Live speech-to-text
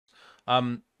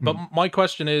But my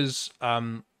question is,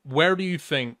 where do you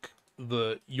think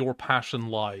your passion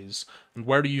lies, and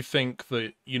where do you think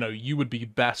that you would be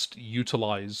best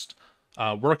utilized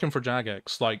working for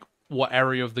Jagex? Like, what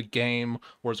area of the game,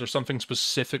 or is there something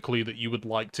specifically that you would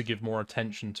like to give more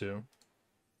attention to?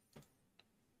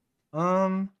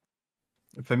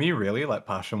 For me, really, like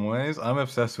passion-wise, I'm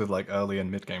obsessed with like early and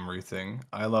mid-game routing.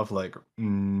 I love like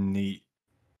neat,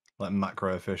 like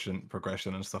macro-efficient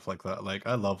progression and stuff like that. Like,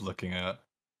 I love looking at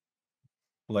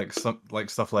like some like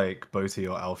stuff like Boti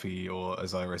or Alfie or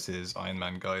Osiris's Iron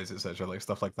Man guys, etc. Like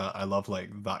stuff like that. I love like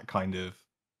that kind of,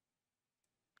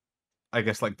 I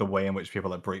guess, like the way in which people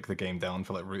like break the game down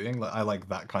for like routing. Like I like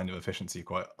that kind of efficiency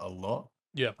quite a lot.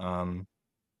 Yeah. Um,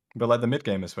 but like the mid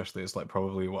game especially is like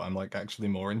probably what I'm like actually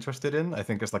more interested in. I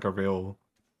think it's like a real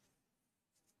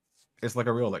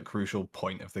like crucial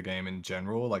point of the game in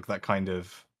general. Like that kind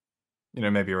of,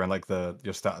 maybe around like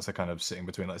your stats are kind of sitting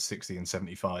between like 60 and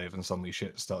 75 and suddenly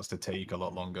shit starts to take a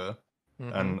lot longer.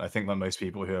 Mm-hmm. And I think that most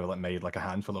people who have like made like a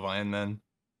handful of Iron Men,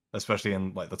 especially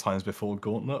in like the times before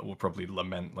Gauntlet, will probably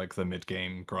lament like the mid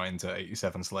game grind to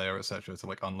 87 Slayer, etc. to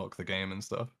like unlock the game and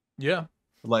stuff. Yeah.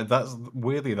 Like that's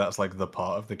like the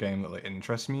part of the game that like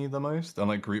interests me the most, and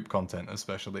like group content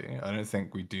especially. I don't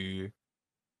think we do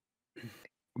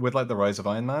with like the Rise of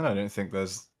Iron Man. I don't think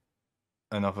there's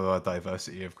enough of a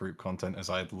diversity of group content as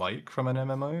I'd like from an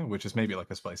MMO, which is maybe like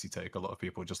a spicy take. A lot of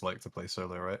people just like to play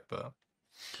solo, right? But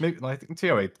maybe I think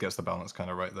TO8 gets the balance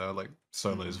kind of right there. Like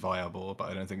solo is viable, but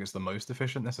I don't think it's the most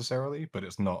efficient necessarily. But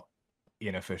it's not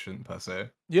inefficient per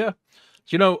se. Yeah.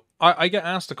 I get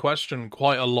asked a question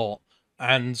quite a lot,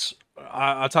 and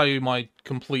I'll tell you my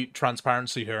complete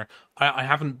transparency here. I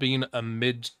haven't been a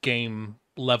mid-game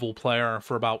level player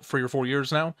for about 3 or 4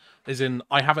 years now. As in,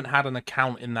 I haven't had an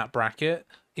account in that bracket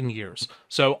in years.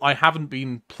 So I haven't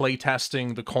been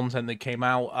playtesting the content that came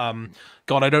out.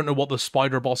 God, I don't know what the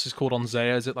spider boss is called on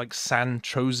Zaya. Is it like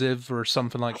Sanchosiv or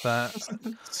something like that?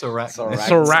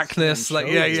 Sorachnus. Like,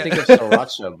 yeah, Just yeah. think of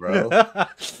Sriracha, bro.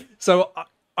 So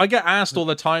I get asked all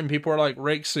the time. People are like,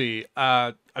 Rixie,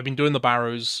 I've been doing the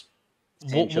barrows.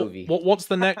 Anchovy. What's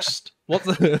the next? What's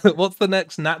the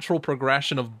next natural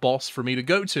progression of boss for me to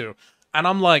go to? And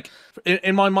I'm like,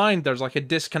 in my mind, there's like a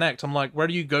disconnect. I'm like, where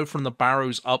do you go from the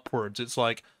barrows upwards? It's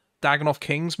like Dagannoth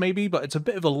Kings, maybe, but it's a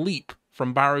bit of a leap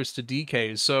from barrows to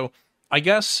DKs. So I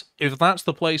guess if that's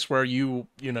the place where you're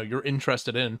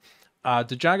interested in,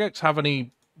 did Jagex have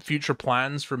any future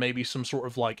plans for maybe some sort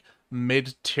of like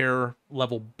mid-tier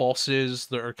level bosses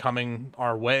that are coming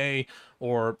our way,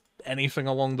 or anything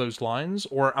along those lines?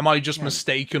 Or am I just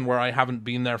mistaken where I haven't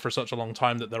been there for such a long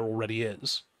time that there already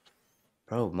is?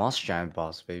 Bro, Moss Giant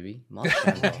boss, baby. Moss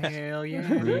Giant boss. Hell yeah,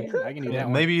 dude. I can do that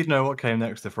one. Maybe you'd know what came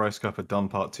next if Rice Cup had done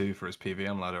part 2 for his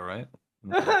PVM ladder, right?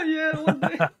 Yeah, one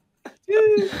day.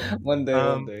 One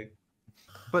day.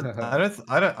 But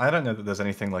I don't know that there's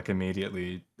anything like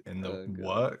immediately in the Oh, God.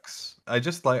 works. I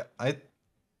just like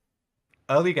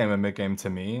early game and mid game to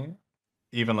me,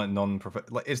 even like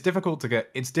like it's difficult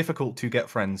to get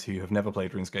friends who have never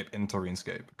played RuneScape into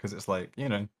RuneScape, because it's like,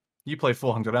 you play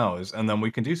 400 hours and then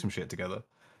we can do some shit together.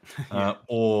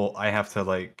 Or I have to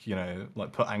like,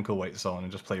 like put ankle weights on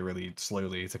and just play really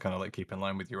slowly to kind of like keep in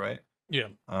line with you, right? Yeah.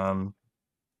 And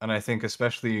I think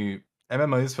especially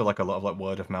MMOs feel like a lot of like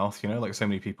word of mouth, like so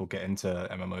many people get into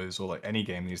MMOs or like any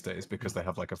game these days because they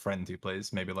have like a friend who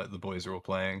plays. Maybe like the boys are all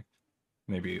playing,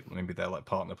 maybe their like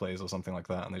partner plays or something like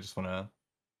that, and they just want to,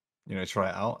 try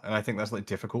it out. And I think that's like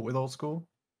difficult with old school.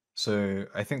 So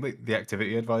I think like the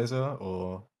activity advisor,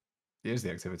 or it is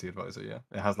the activity advisor, yeah.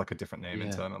 It has like a different name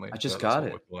internally. I just but got that's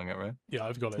it. what we're calling it, right? Yeah,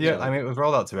 I've got it. Yeah, I mean it was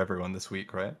rolled out to everyone this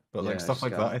week, right? But like Yeah, I stuff just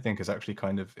like got that it. I think is actually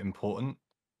kind of important.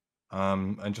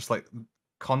 And just like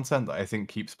content that I think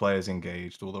keeps players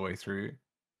engaged all the way through.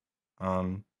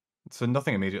 So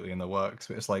nothing immediately in the works,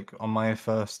 but it's like on my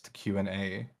first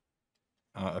Q&A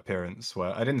appearance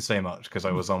where I didn't say much because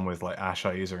I was on with like Ash,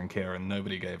 Aiza, and Kieran.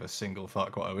 Nobody gave a single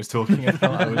fuck what I was talking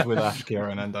about. I was with Ash,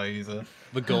 Kieran, and Aiza.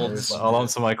 The gods. I'll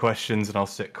answer my questions and I'll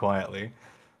sit quietly.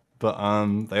 But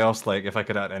they asked like if I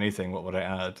could add anything, what would I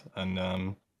add?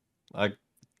 And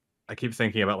I keep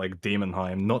thinking about like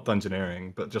Demonheim, not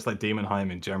Dungeoneering, but just like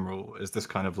Demonheim in general is this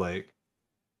kind of like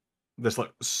this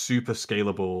like super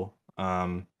scalable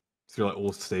through like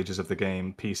all stages of the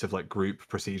game piece of like group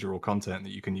procedural content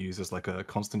that you can use as like a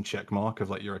constant check mark of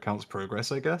like your account's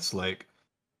progress, I guess. Like,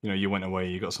 you went away,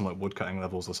 you got some like woodcutting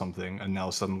levels or something, and now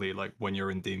suddenly like when you're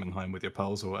in Demonheim with your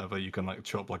pals or whatever, you can like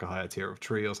chop like a higher tier of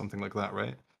tree or something like that,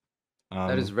 right?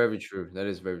 That is Um very true. That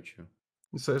is very true.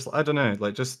 so it's I don't know,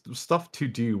 like just stuff to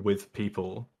do with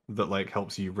people that like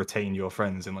helps you retain your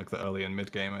friends in like the early and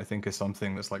mid game, I think is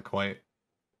something that's like quite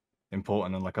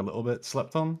important and like a little bit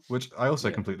slept on, which I also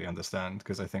Yeah. completely understand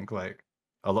because I think like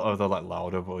a lot of the like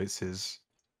louder voices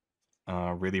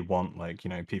really want like, you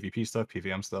know, PvP stuff,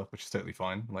 PvM stuff, which is totally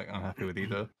fine. Like I'm happy with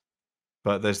either.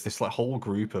 But there's this like whole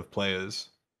group of players,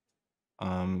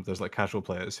 there's like casual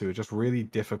players who are just really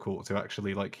difficult to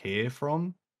actually like hear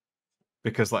from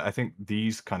because like I think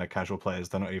these kind of casual players,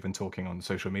 they're not even talking on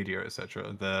social media,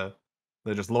 etc.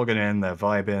 They're just logging in, they're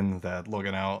vibing, they're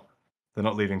logging out, they're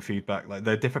not leaving feedback. Like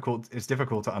they're difficult. It's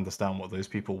difficult to understand what those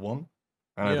people want,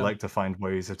 and I'd Yeah. like to find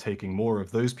ways of taking more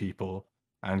of those people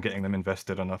and getting them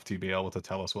invested enough to be able to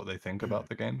tell us what they think about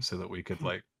the game, so that we could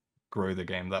like grow the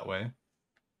game that way.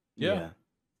 Yeah.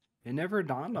 It never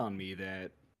dawned on me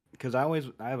that because I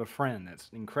have a friend that's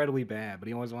incredibly bad, but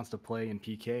he always wants to play in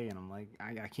PK, and I'm like,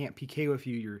 I can't PK with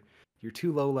you. You're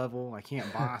too low level. I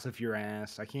can't boss if you're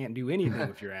ass. I can't do anything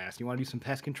with your ass. You want to do some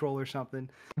pest control or something?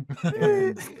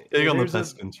 And Big on the there's a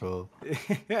pest control.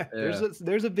 yeah, Yeah.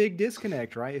 there's a big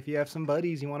disconnect, right? If you have some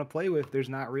buddies you want to play with, there's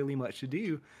not really much to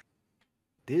do.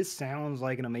 This sounds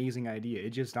like an amazing idea.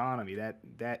 It just dawned on me that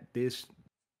this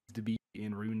needs to be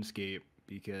in RuneScape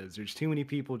because there's too many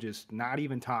people just not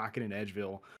even talking in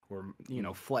Edgeville or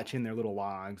fletching their little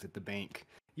logs at the bank.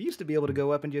 You used to be able to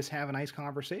go up and just have a nice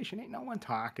conversation. Ain't no one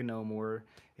talking no more.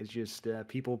 It's just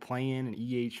people playing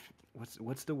and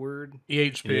what's the word?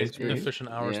 EHP, EHP. efficient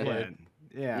hours Yeah. played.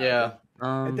 Yeah.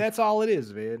 Yeah. That's all it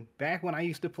is, man. Back when I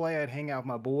used to play, I'd hang out with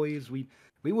my boys. We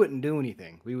wouldn't do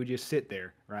anything. We would just sit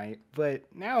there, right? But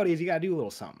nowadays, you gotta do a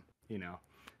little something,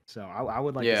 So I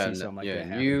would like to see something like that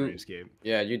happen in RuneScape.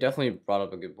 You definitely brought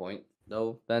up a good point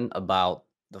though, Ben, about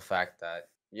the fact that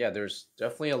there's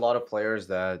definitely a lot of players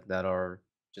that are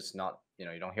just not, you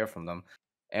don't hear from them.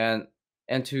 And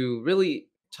to really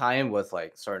tie in with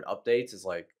like certain updates is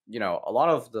like, a lot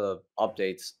of the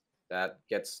updates that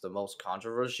gets the most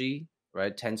controversy,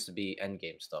 right, tends to be end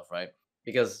game stuff, right?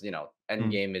 Because, end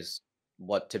Mm. game is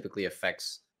what typically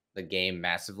affects the game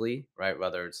massively, right?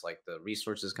 Whether it's like the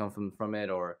resources come from it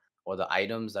or the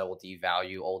items that will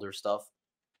devalue older stuff.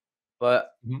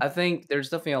 But Mhm. I think there's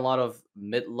definitely a lot of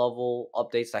mid-level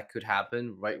updates that could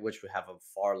happen, right? Which would have a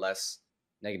far less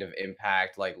negative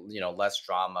impact, like less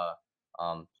drama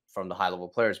from the high-level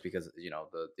players, because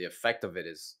the effect of it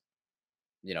is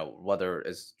whether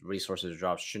it's resources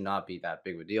drops should not be that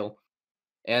big of a deal,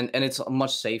 and it's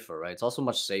much safer, right? It's also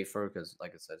much safer because,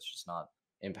 like I said, it's just not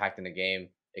impacting the game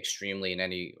extremely in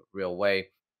any real way.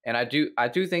 And I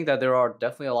do think that there are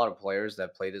definitely a lot of players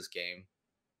that play this game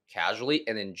casually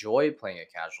and enjoy playing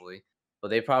it casually, but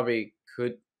they probably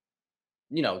could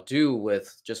do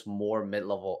with just more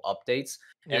mid-level updates.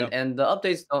 Yeah. And the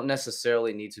updates don't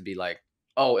necessarily need to be like,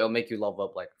 oh, it'll make you level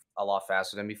up like a lot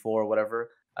faster than before or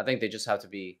whatever. I think they just have to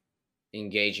be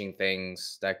engaging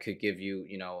things that could give you,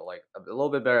 like a little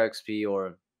bit better XP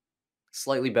or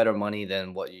slightly better money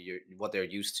than what they're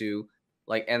used to.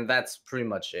 Like, and that's pretty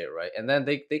much it, right? And then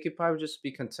they could probably just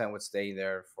be content with staying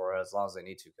there for as long as they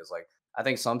need to, because like I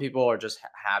think some people are just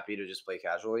happy to just play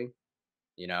casually,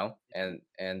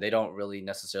 and they don't really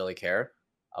necessarily care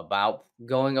about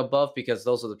going above, because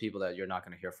those are the people that you're not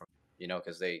going to hear from,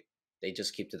 because they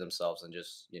just keep to themselves and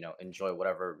just enjoy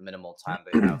whatever minimal time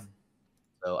they have.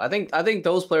 So I think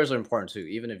those players are important too,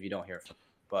 even if you don't hear from them.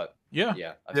 But Yeah. I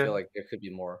Yeah. feel like there could be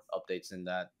more updates in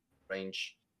that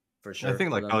range for I sure. think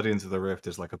for like them. Guardians of the Rift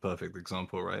is like a perfect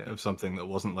example, right, of something that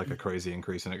wasn't like a crazy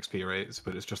increase in XP rates,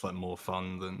 but it's just like more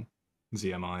fun than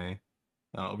ZMI.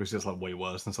 Obviously, it's like way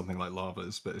worse than something like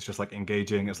Lava's, but it's just like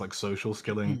engaging. It's like social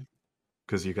skilling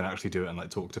because you can actually do it and like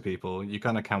talk to people. You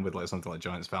kind of can with like something like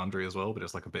Giant's Foundry as well, but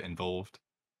it's like a bit involved.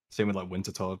 Same with like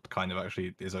Winter Todd, kind of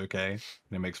actually is okay, and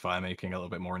it makes fire making a little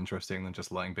bit more interesting than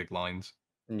just lighting big lines.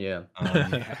 Yeah.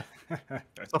 Yeah. Stuff Yeah,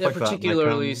 like that. Like,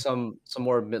 particularly some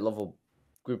more mid-level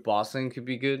group bossing could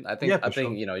be good. I think Yeah, for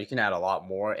sure. you can add a lot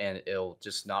more, and it'll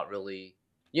just not really,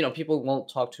 people won't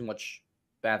talk too much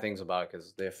bad things about it,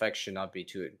 because the effects should not be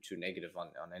too negative on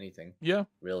anything. Yeah.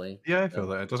 Really. Yeah, I feel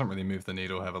that it doesn't really move the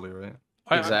needle heavily, right?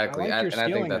 I Exactly, like your and I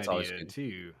think skilling that's always idea good.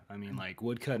 too. I mean, like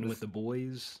woodcutting with the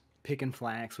boys, picking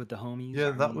flax with the homies. Yeah,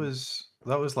 I that mean, was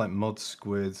like Mod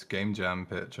Squid's game jam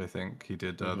pitch. I think he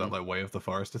did that like Way of the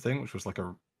Forester thing, which was like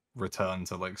a return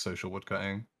to like social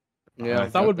woodcutting. Yeah,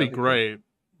 That would be that'd cool. great.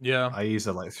 Yeah. I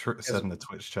either like said in the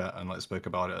Twitch chat and like spoke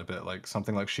about it a bit. Like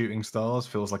something like shooting stars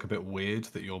feels like a bit weird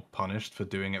that you're punished for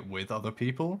doing it with other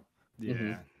people.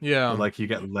 yeah. Yeah. But, like you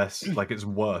get less, like it's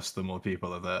worse the more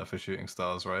people are there for shooting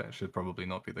stars, right? It should probably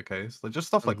not be the case. Like just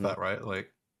stuff like that, right?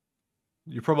 Like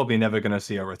you're probably never going to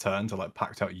see a return to like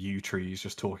packed out yew trees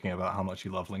just talking about how much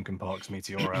you love Linkin Park's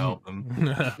Meteora album.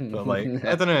 But like,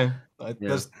 I don't know.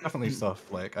 There's definitely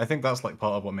stuff like I think that's like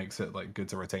part of what makes it like good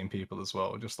to retain people as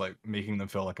well. Just like making them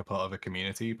feel like a part of a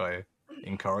community by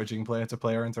encouraging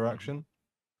player-to-player interaction,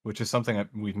 which is something that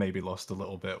we've maybe lost a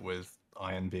little bit with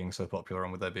Iron being so popular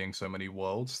and with there being so many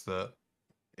worlds that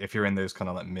if you're in those kind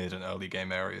of like mid and early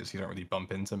game areas, you don't really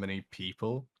bump into many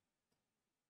people.